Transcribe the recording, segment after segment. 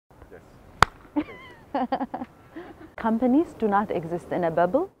Companies do not exist in a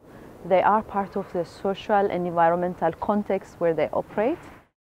bubble. They are part of the social and environmental context where they operate.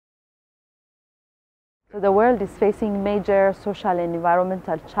 So the world is facing major social and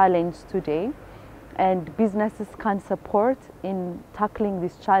environmental challenges today, and businesses can support in tackling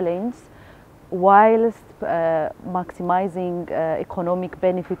this challenge whilst maximizing economic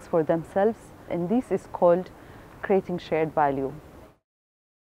benefits for themselves, and this is called creating shared value.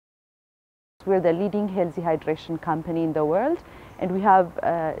 We're the leading healthy hydration company in the world, and we have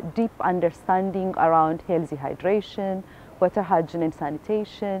a deep understanding around healthy hydration, water hygiene and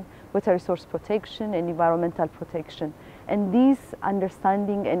sanitation, water resource protection and environmental protection. And this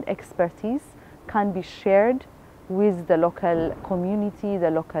understanding and expertise can be shared with the local community,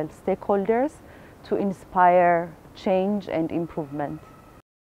 the local stakeholders, to inspire change and improvement.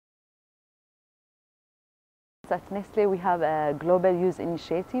 At Nestlé, we have a global youth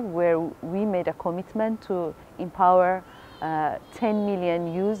initiative where we made a commitment to empower 10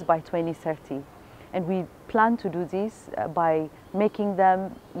 million youth by 2030. And we plan to do this by making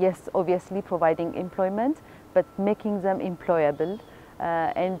them, yes, obviously providing employment, but making them employable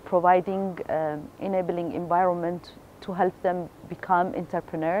and providing enabling environment to help them become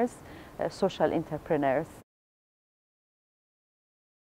entrepreneurs, social entrepreneurs.